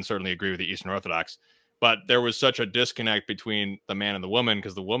 we can certainly agree with the Eastern Orthodox. But there was such a disconnect between the man and the woman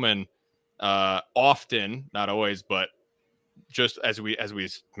because the woman often, not always, but just as we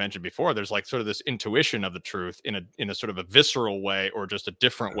mentioned before, there's like sort of this intuition of the truth in a sort of a visceral way or just a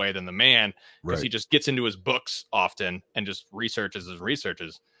different way than the man, because he just gets into his books often and just researches.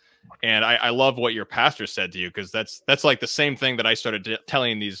 And I love what your pastor said to you, because that's like the same thing that I started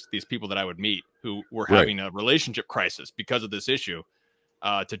telling these people that I would meet who were having a relationship crisis because of this issue,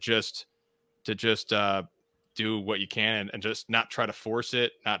 to just do what you can and just not try to force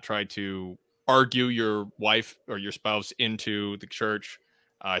it, not try to argue your wife or your spouse into the church.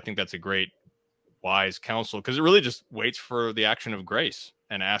 I think that's a great, wise counsel, because it really just waits for the action of grace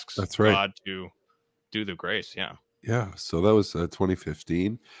and asks God to do the grace. Yeah. So that was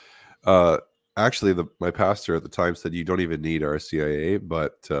 2015. actually, my pastor at the time said you don't even need RCIA,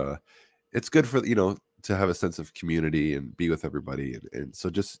 but it's good for, to have a sense of community and be with everybody, and so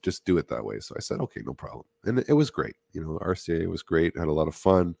just do it that way. So I said, okay, no problem, and it was great. RCIA was great. Had a lot of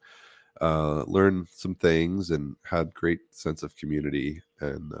fun, learned some things, and had great sense of community,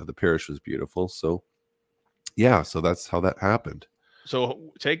 and the parish was beautiful. So yeah, so that's how that happened.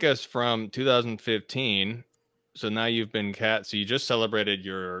 So take us from 2015. So now you've been so you just celebrated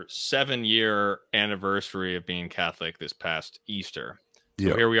your 7-year anniversary of being Catholic this past Easter.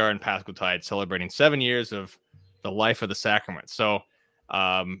 So here we are in Paschaltide celebrating 7 years of the life of the sacrament. So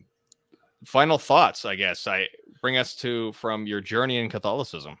final thoughts, I guess. Bring us from your journey in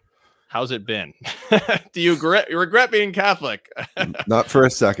Catholicism. How's it been? Do you regret being Catholic? Not for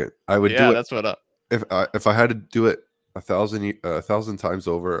a second. I would do it. That's what if I had to do it 1,000 times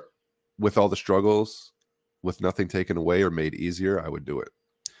over, with all the struggles, with nothing taken away or made easier, I would do it.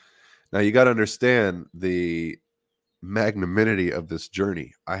 Now you got to understand the magnanimity of this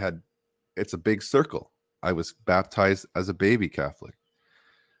journey. It's a big circle. I was baptized as a baby Catholic.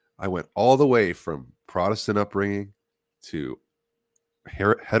 I went all the way from Protestant upbringing to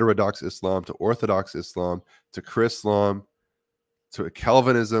heterodox Islam, to Orthodox Islam, to Chrislam, to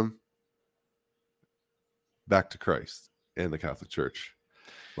Calvinism, back to Christ and the Catholic Church.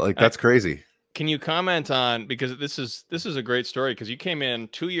 Like, that's crazy. Can you comment on, because this is a great story, because you came in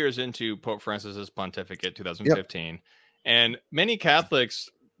 2 years into Pope Francis's pontificate, 2015, and many Catholics,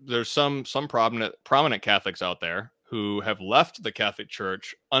 there's some prominent Catholics out there who have left the Catholic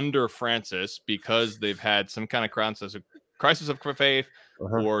Church under Francis because they've had some kind of crisis of faith,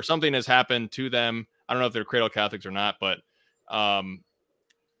 or something has happened to them. I don't know if they're cradle Catholics or not, but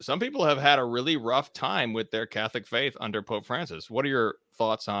some people have had a really rough time with their Catholic faith under Pope Francis. What are your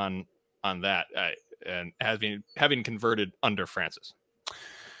thoughts on that, and having converted under Francis?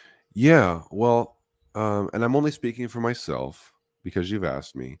 Yeah, well, and I'm only speaking for myself because you've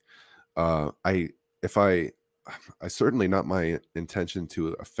asked me. I certainly, not my intention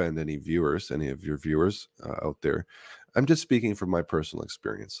to offend any of your viewers out there. I'm just speaking from my personal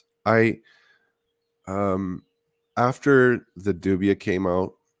experience. After the dubia came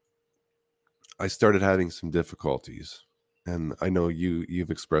out, I started having some difficulties, and I know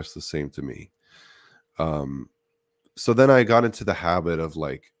you've expressed the same to me. So then I got into the habit of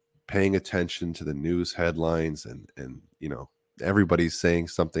like paying attention to the news headlines, and everybody's saying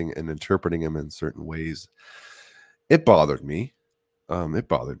something and interpreting them in certain ways. It bothered me. It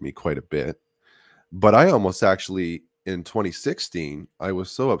bothered me quite a bit. But I almost actually, in 2016, I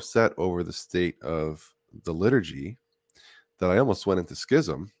was so upset over the state of the liturgy that I almost went into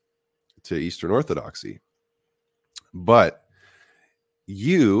schism to Eastern Orthodoxy. But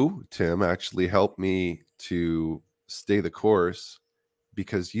you, Tim, actually helped me to stay the course,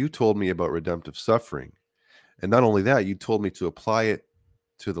 because you told me about redemptive suffering. And not only that, you told me to apply it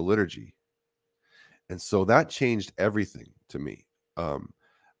to the liturgy. And so that changed everything to me.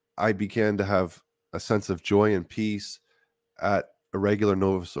 I began to have a sense of joy and peace at a regular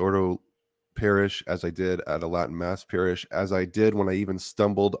Novus Ordo parish, as I did at a Latin Mass parish, as I did when I even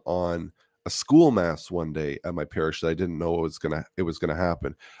stumbled on a school mass one day at my parish that I didn't know it was gonna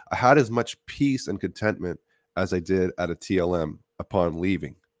happen. I had as much peace and contentment as I did at a TLM upon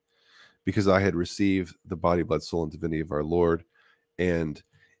leaving, because I had received the body, blood, soul, and divinity of our Lord. And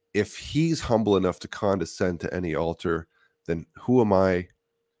if he's humble enough to condescend to any altar, then who am I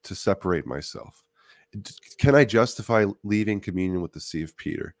to separate myself? Can I justify leaving communion with the See of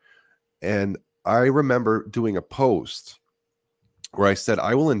Peter? And I remember doing a post where I said,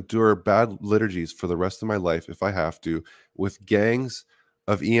 I will endure bad liturgies for the rest of my life if I have to, with gangs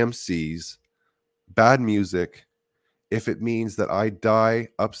of EMCs, bad music, if it means that I die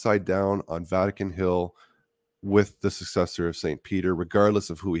upside down on Vatican Hill with the successor of St. Peter, regardless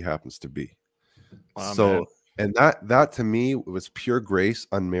of who he happens to be. Wow, so, man. And that to me was pure grace,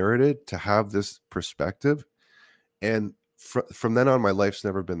 unmerited, to have this perspective. And from then on, my life's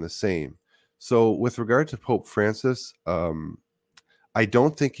never been the same. So with regard to Pope Francis, I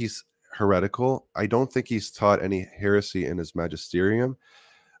don't think he's heretical. I don't think he's taught any heresy in his magisterium.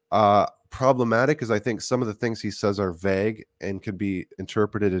 Problematic is, I think some of the things he says are vague and can be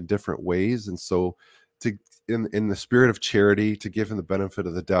interpreted in different ways. And so in the spirit of charity, to give him the benefit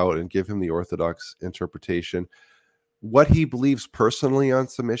of the doubt and give him the orthodox interpretation, what he believes personally on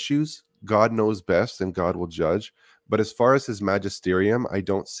some issues, God knows best and God will judge. But as far as his magisterium, I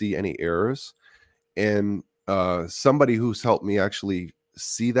don't see any errors. And somebody who's helped me actually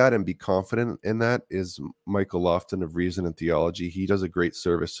see that and be confident in that is Michael Lofton of Reason and Theology. He does a great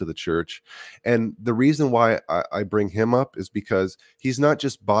service to the church. And the reason why I bring him up is because he's not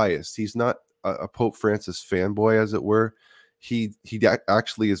just biased. He's not a Pope Francis fanboy, as it were. He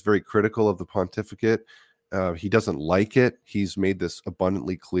actually is very critical of the pontificate. He doesn't like it. He's made this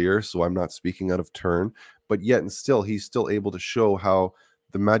abundantly clear, so I'm not speaking out of turn. But yet and still, he's still able to show how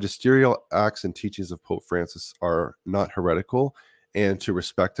the magisterial acts and teachings of Pope Francis are not heretical, and to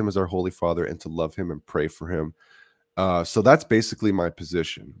respect him as our Holy Father and to love him and pray for him. So that's basically my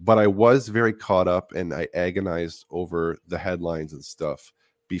position. But I was very caught up and I agonized over the headlines and stuff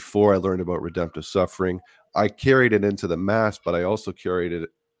before I learned about redemptive suffering. I carried it into the Mass, but I also carried it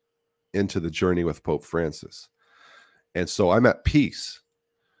into the journey with Pope Francis. And so I'm at peace.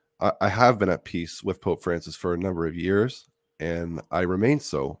 I have been at peace with Pope Francis for a number of years, and I remain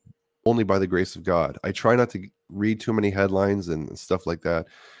so only by the grace of God. I try not to read too many headlines and stuff like that.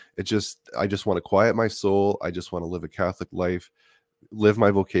 I just want to quiet my soul. I just want to live a Catholic life, live my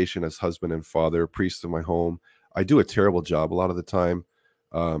vocation as husband and father, priest of my home. I do a terrible job a lot of the time.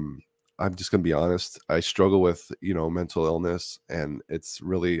 I'm just going to be honest. I struggle with, mental illness, and it's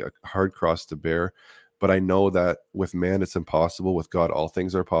really a hard cross to bear. But I know that with man, it's impossible. With God, all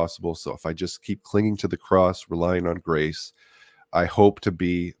things are possible. So if I just keep clinging to the cross, relying on grace, I hope to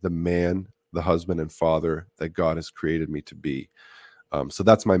be the man, the husband and father that God has created me to be. So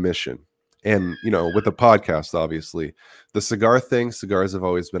that's my mission. And, with the podcast, obviously, the cigars have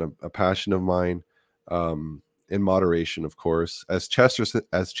always been a passion of mine, in moderation, of course. As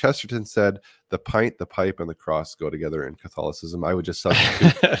Chesterton said, the pint, the pipe, and the cross go together in Catholicism. I would just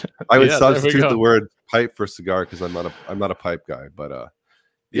substitute, substitute the word pipe for cigar, because I'm not a pipe guy, but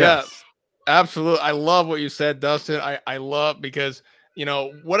yes. Yeah, absolutely. I love what you said, Dustin. I love, because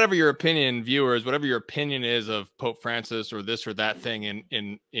whatever your opinion, viewers, whatever your opinion is of Pope Francis or this or that thing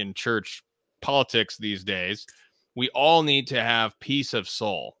in church politics these days, we all need to have peace of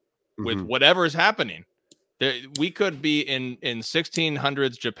soul with whatever is happening. We could be in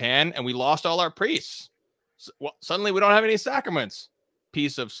 1600s Japan and we lost all our priests. Well, suddenly we don't have any sacraments.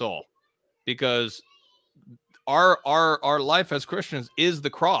 Peace of soul, because our life as Christians is the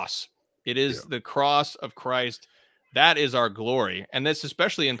cross. It is the cross of Christ. That is our glory. And that's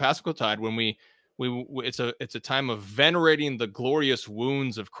especially in Paschaltide, when it's a time of venerating the glorious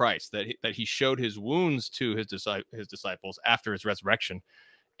wounds of Christ, that he showed his wounds to his disciples after his resurrection.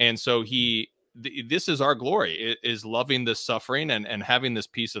 And so this is our glory. It is loving this suffering and having this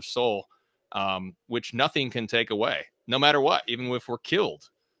peace of soul, which nothing can take away, no matter what, even if we're killed.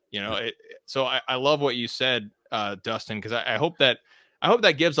 So I love what you said, Dustin, because I hope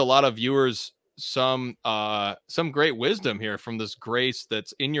that gives a lot of viewers some great wisdom here from this grace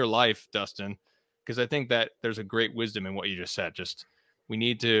that's in your life, Dustin, because I think that there's a great wisdom in what you just said. Just, we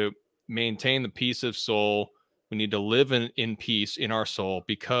need to maintain the peace of soul. We need to live in peace in our soul,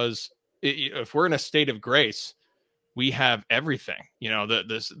 because if we're in a state of grace, we have everything.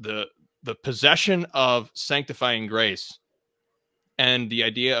 The possession of sanctifying grace and the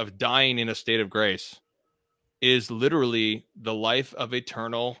idea of dying in a state of grace is literally the life of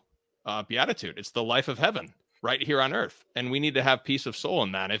eternal beatitude. It's the life of heaven right here on earth. And we need to have peace of soul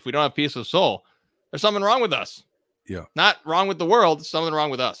in that. If we don't have peace of soul, there's something wrong with us. Yeah. Not wrong with the world, something wrong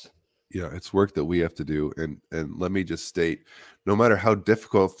with us. Yeah, it's work that we have to do. And let me just state, no matter how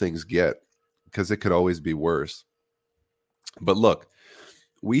difficult things get, because it could always be worse. But look,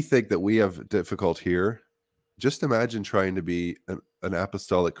 we think that we have difficult here. Just imagine trying to be an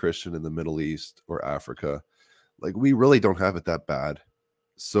apostolic Christian in the Middle East or Africa. Like, we really don't have it that bad.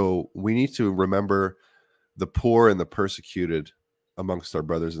 So we need to remember the poor and the persecuted amongst our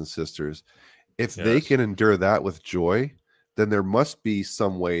brothers and sisters. If they can endure that with joy, then there must be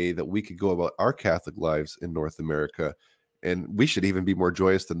some way that we could go about our Catholic lives in North America, and we should even be more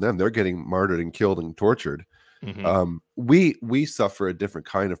joyous than them. They're getting martyred and killed and tortured. We suffer a different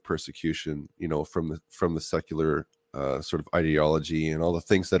kind of persecution, from the secular sort of ideology and all the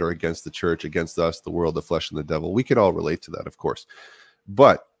things that are against the church, against us, the world, the flesh, and the devil. We could all relate to that, of course.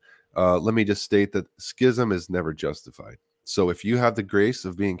 But let me just state that schism is never justified. So if you have the grace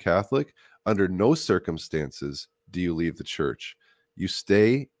of being Catholic, under no circumstances do you leave the church. You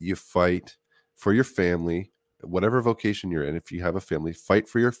stay, you fight for your family, whatever vocation you're in. If you have a family, fight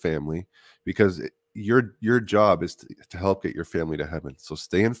for your family, because your job is to help get your family to heaven. So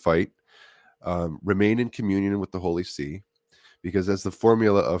stay and fight, remain in communion with the Holy See, because as the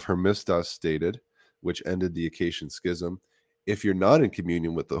formula of Hermistos stated, which ended the Acacian Schism, if you're not in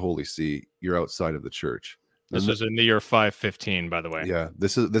communion with the Holy See, you're outside of the church. This was in the year 515, by the way. Yeah,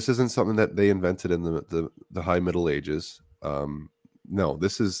 this isn't something that they invented in the High Middle Ages. No,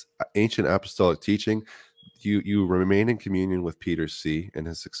 this is ancient apostolic teaching. You remain in communion with Peter's See and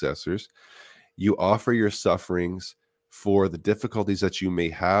his successors. You offer your sufferings for the difficulties that you may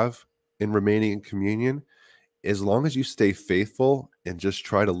have in remaining in communion, as long as you stay faithful and just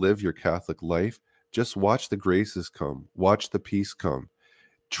try to live your Catholic life, just watch the graces come, watch the peace come.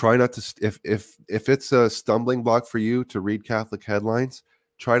 Try not to, if it's a stumbling block for you to read Catholic headlines,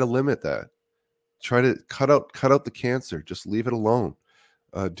 try to limit that. Try to cut out the cancer. Just leave it alone.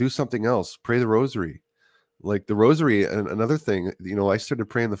 Do something else. Pray the rosary. Like the rosary, and another thing, you know, I started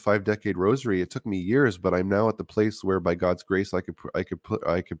praying the 5-decade rosary. It took me years, but I'm now at the place where, by God's grace, I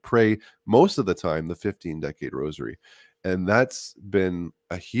could pray most of the time the 15-decade rosary, and that's been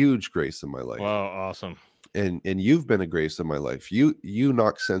a huge grace in my life. Wow, awesome. And you've been a grace in my life. You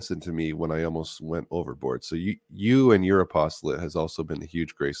knocked sense into me when I almost went overboard. So you and your apostolate has also been a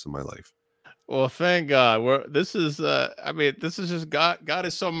huge grace in my life. Well, thank God. This is just God. God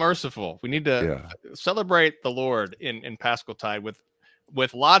is so merciful. We need to celebrate the Lord in Paschaltide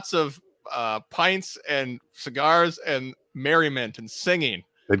with lots of pints and cigars and merriment and singing.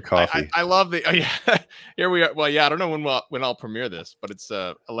 And coffee. I love the. Oh, yeah, here we are. Well, yeah, I don't know when I'll premiere this, but it's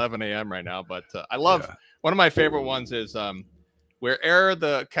 11 a.m. right now. But I love one of my favorite ones is where'er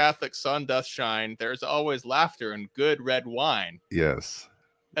the Catholic sun doth shine, there's always laughter and good red wine. Yes.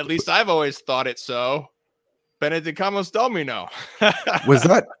 At least I've always thought it so. Benedicamus Domino. was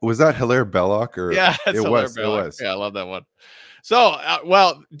that Hilaire Belloc? Or yeah, it was. Yeah, I love that one. So,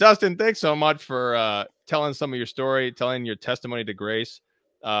 well, Dustin, thanks so much for telling some of your story, telling your testimony to grace.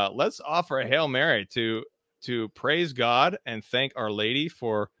 Let's offer a Hail Mary to praise God and thank Our Lady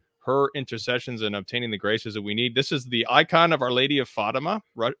for her intercessions and obtaining the graces that we need. This is the icon of Our Lady of Fatima,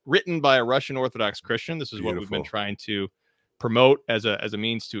 written by a Russian Orthodox Christian. This is what we've been trying to promote as a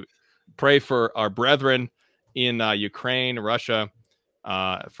means to pray for our brethren in Ukraine, Russia,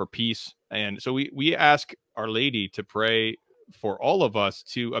 for peace. And so we ask Our Lady to pray for all of us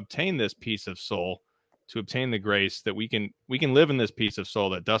to obtain this peace of soul, to obtain the grace that we can live in this peace of soul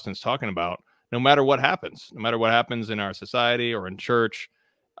that Dustin's talking about, no matter what happens in our society or in church,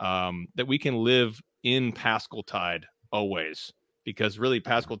 that we can live in Paschaltide always. Because really,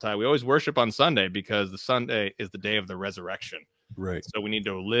 Paschaltide, we always worship on Sunday because the Sunday is the day of the resurrection. Right. So we need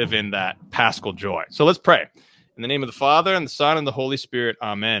to live in that Paschal joy. So let's pray. In the name of the Father, and the Son, and the Holy Spirit.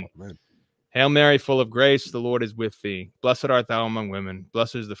 Amen. Amen. Hail Mary, full of grace, the Lord is with thee. Blessed art thou among women.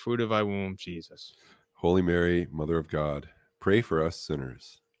 Blessed is the fruit of thy womb, Jesus. Holy Mary, Mother of God, pray for us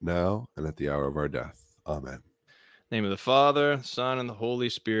sinners, now and at the hour of our death. Amen. In the name of the Father, Son, and the Holy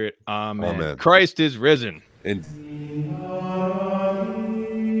Spirit. Amen. Amen. Christ is risen. And